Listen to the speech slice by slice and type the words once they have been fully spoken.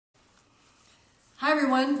Hi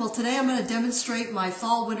everyone, well today I'm going to demonstrate my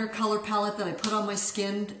fall winter color palette that I put on my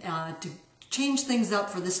skin to change things up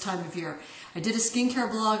for this time of year. I did a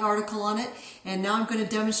skincare blog article on it and now I'm going to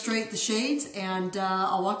demonstrate the shades and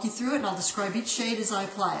I'll walk you through it and I'll describe each shade as I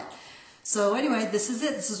apply it. So anyway, this is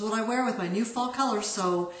it. This is what I wear with my new fall colors,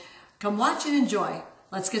 so come watch and enjoy.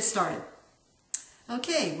 Let's get started.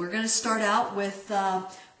 Okay, we're going to start out with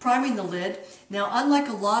priming the lid. Now, unlike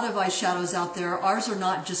a lot of eyeshadows out there, ours are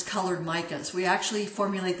not just colored micas. We actually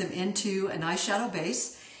formulate them into an eyeshadow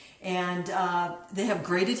base, and they have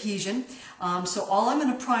great adhesion. So all I'm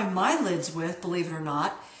going to prime my lids with, believe it or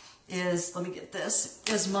not, is, let me get this,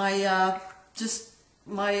 is my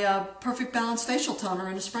Perfect Balance facial toner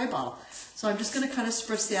in a spray bottle. So I'm just going to kind of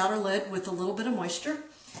spritz the outer lid with a little bit of moisture,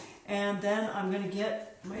 and then I'm going to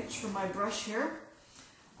get reach for my brush here.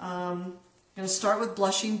 I'm going to start with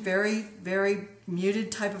blushing, very, very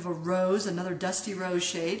muted type of a rose, another dusty rose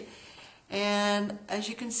shade. And as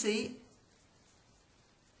you can see,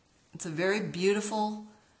 it's a very beautiful,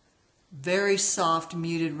 very soft,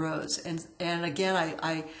 muted rose. And again,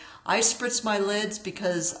 I spritz my lids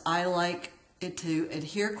because I like it to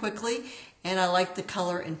adhere quickly, and I like the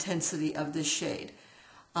color intensity of this shade.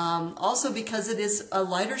 Also, because it is a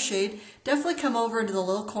lighter shade, definitely come over into the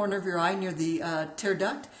little corner of your eye near the tear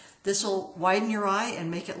duct. This will widen your eye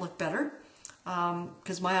and make it look better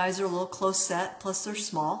because my eyes are a little close set, plus they're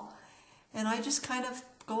small. And I just kind of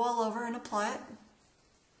go all over and apply it.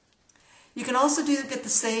 You can also get the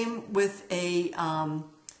same with a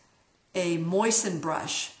moisten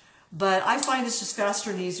brush, but I find it's just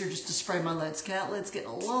faster and easier just to spray my lids. Cat lids getting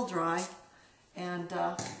a little dry, and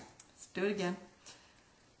let's do it again.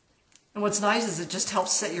 And what's nice is it just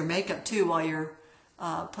helps set your makeup too while you're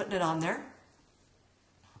putting it on there.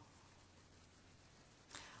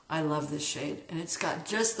 I love this shade, and it's got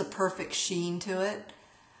just the perfect sheen to it.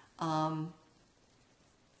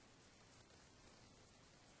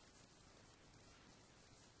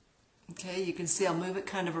 Okay, you can see I'll move it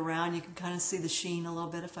kind of around. You can kind of see the sheen a little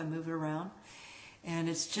bit if I move it around. And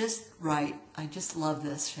it's just right. I just love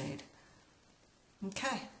this shade.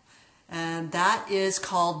 Okay, and that is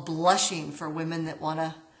called blushing for women that want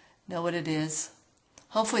to know what it is.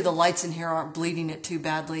 Hopefully the lights in here aren't bleeding it too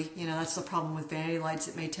badly. You know, that's the problem with vanity lights.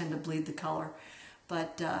 It may tend to bleed the color.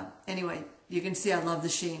 But anyway, you can see I love the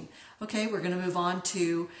sheen. Okay, we're going to move on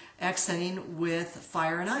to accenting with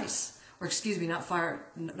Fire and Ice. Or excuse me, not Fire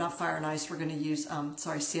and Ice. We're going to use,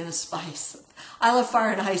 Sienna Spice. I love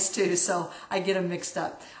Fire and Ice too, so I get them mixed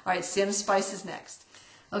up. All right, Sienna Spice is next.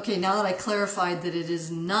 Okay, now that I clarified that it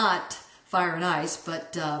is not Fire and Ice,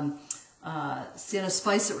 but Sienna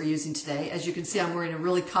Spice that we're using today. As you can see, I'm wearing a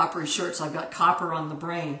really coppery shirt, so I've got copper on the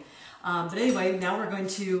brain. But anyway, now we're going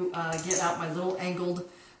to get out my little angled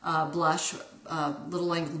brush,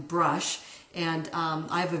 and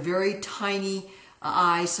I have a very tiny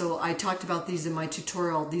eye, so I talked about these in my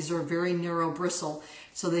tutorial. These are very narrow bristle,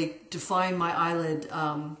 so they define my eyelid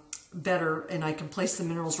better, and I can place the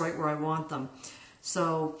minerals right where I want them.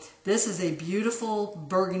 So this is a beautiful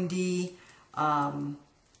burgundy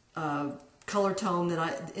color tone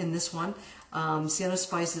that in this one. Sienna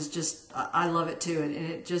Spice is just, I love it too, and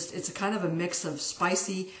it's a kind of a mix of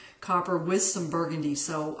spicy copper with some burgundy,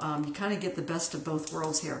 so you kind of get the best of both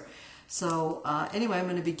worlds here. So anyway, I'm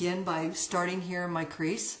going to begin by starting here in my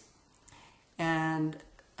crease, and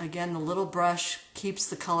again the little brush keeps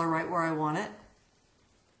the color right where I want it.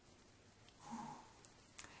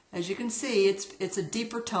 As you can see, it's a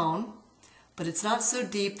deeper tone, but it's not so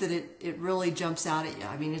deep that it really jumps out at you.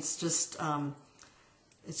 I mean, it's just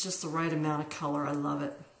the right amount of color. I love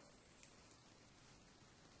it.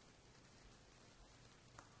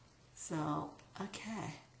 So,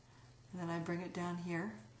 okay. And then I bring it down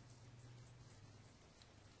here,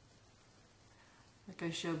 like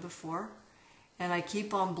I showed before. And I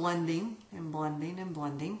keep on blending and blending and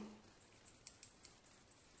blending.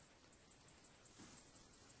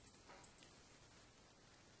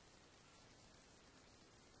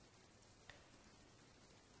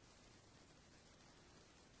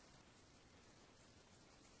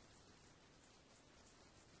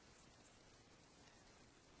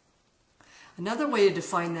 Another way to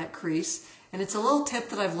define that crease, and it's a little tip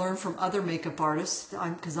that I've learned from other makeup artists,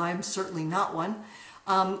 because I'm certainly not one,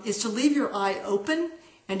 is to leave your eye open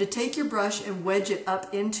and to take your brush and wedge it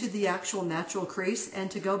up into the actual natural crease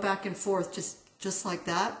and to go back and forth just like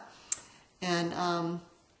that. And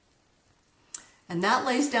that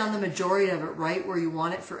lays down the majority of it right where you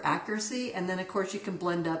want it for accuracy. And then of course you can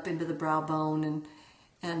blend up into the brow bone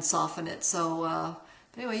and soften it. So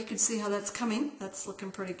anyway, you can see how that's coming. That's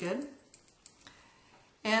looking pretty good.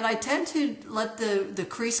 And I tend to let the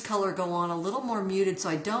crease color go on a little more muted, so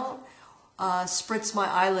I don't spritz my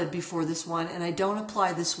eyelid before this one, and I don't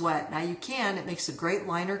apply this wet. Now you can, it makes a great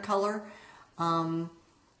liner color,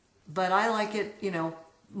 but I like it, you know,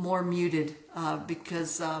 more muted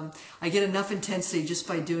because I get enough intensity just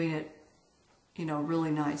by doing it, you know,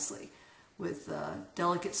 really nicely with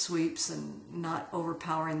delicate sweeps and not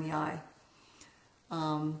overpowering the eye.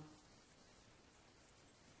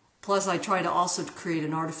 Plus I try to also create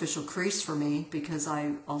an artificial crease for me because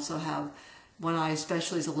I also have one eye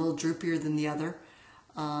especially is a little droopier than the other.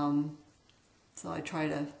 So I try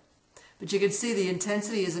to, but you can see the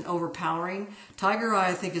intensity isn't overpowering. Tiger eye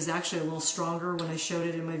I think is actually a little stronger when I showed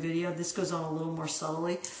it in my video. This goes on a little more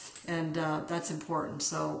subtly, and that's important.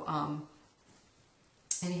 So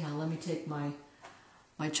anyhow, let me take my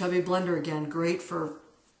Chubby blender again. Great for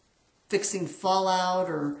fixing fallout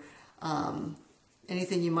or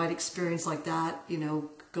anything you might experience like that. You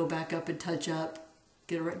know, go back up and touch up,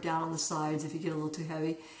 get it right down on the sides if you get a little too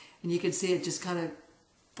heavy. And you can see it just kind of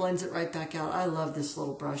blends it right back out. I love this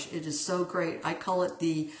little brush. It is so great. I call it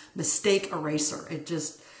the mistake eraser. It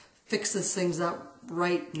just fixes things up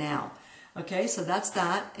right now. Okay, so that's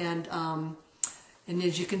that. And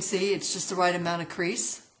as you can see, it's just the right amount of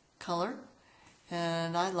crease color.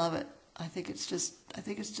 And I love it. I think it's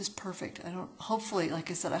just perfect. Hopefully,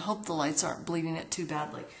 like I said, I hope the lights aren't bleeding it too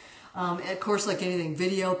badly. Of course, like anything,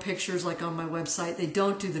 video, pictures, like on my website, they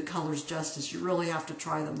don't do the colors justice. You really have to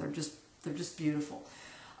try them. They're just beautiful.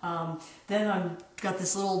 Then I've got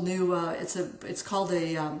this little new, it's called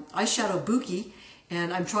a eyeshadow bouquet,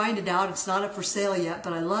 and I'm trying it out. It's not up for sale yet,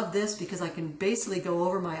 but I love this because I can basically go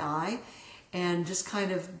over my eye and just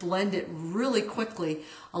kind of blend it really quickly.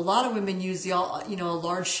 A lot of women use the, you know, a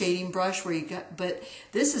large shading brush where you get, but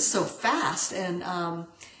this is so fast, and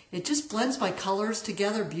it just blends my colors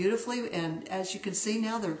together beautifully. And as you can see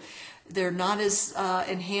now, they're not as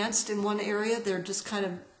enhanced in one area. They're just kind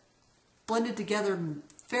of blended together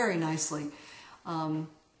very nicely.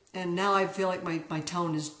 And now I feel like my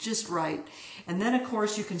tone is just right. And then of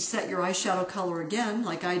course you can set your eyeshadow color again,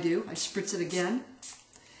 like I do. I spritz it again.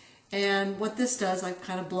 And what this does, I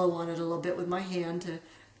kind of blow on it a little bit with my hand to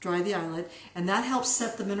dry the eyelid, and that helps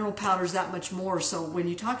set the mineral powders that much more. So when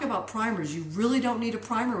you talk about primers, you really don't need a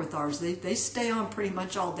primer with ours. They stay on pretty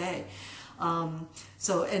much all day.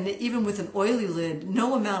 So, and even with an oily lid,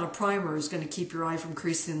 no amount of primer is going to keep your eye from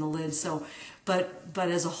creasing in the lid. So, but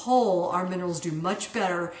as a whole, our minerals do much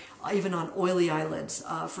better, even on oily eyelids,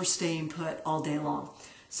 for staying put all day long.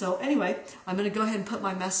 So anyway, I'm going to go ahead and put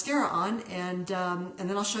my mascara on, and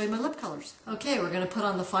then I'll show you my lip colors. Okay, we're going to put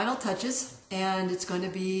on the final touches, and it's going to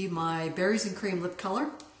be my Berries and Cream lip color,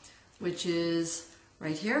 which is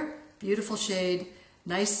right here. Beautiful shade,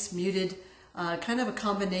 nice muted, kind of a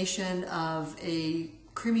combination of a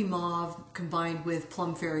creamy mauve combined with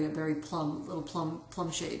Plum Fairy, a very little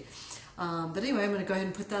plum shade. But anyway, I'm going to go ahead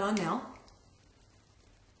and put that on now.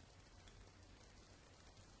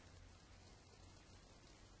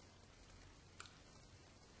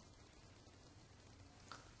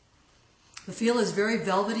 The feel is very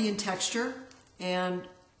velvety in texture and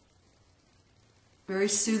very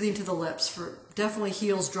soothing to the lips. Definitely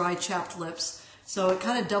heals dry, chapped lips. So it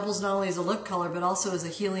kind of doubles not only as a lip color, but also as a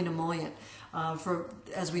healing emollient for,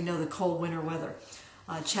 as we know, the cold winter weather.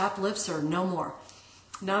 Chapped lips are no more.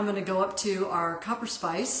 Now I'm going to go up to our Copper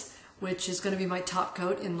Spice, which is going to be my top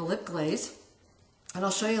coat in the lip glaze. And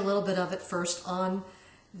I'll show you a little bit of it first on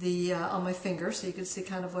my finger, so you can see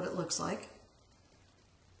kind of what it looks like.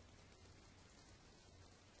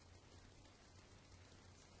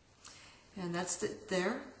 And that's it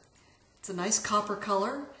there. It's a nice copper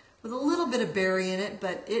color with a little bit of berry in it,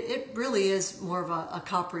 but it really is more of a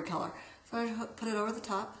coppery color. So I put it over the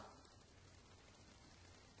top.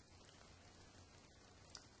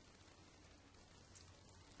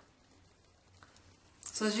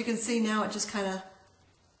 So as you can see now, it just kind of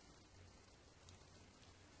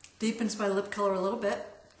deepens my lip color a little bit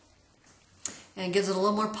and gives it a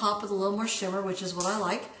little more pop with a little more shimmer, which is what I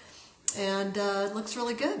like. And it looks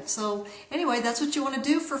really good. So anyway, that's what you want to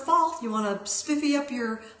do for fall. You want to spiffy up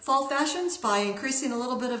your fall fashions by increasing a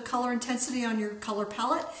little bit of color intensity on your color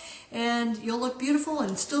palette, and you'll look beautiful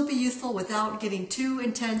and still be youthful without getting too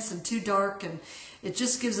intense and too dark, and it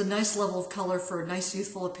just gives a nice level of color for a nice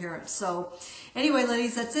youthful appearance. So anyway,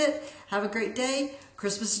 ladies, that's it. Have a great day.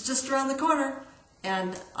 Christmas is just around the corner,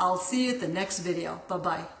 and I'll see you at the next video.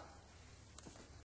 Bye-bye.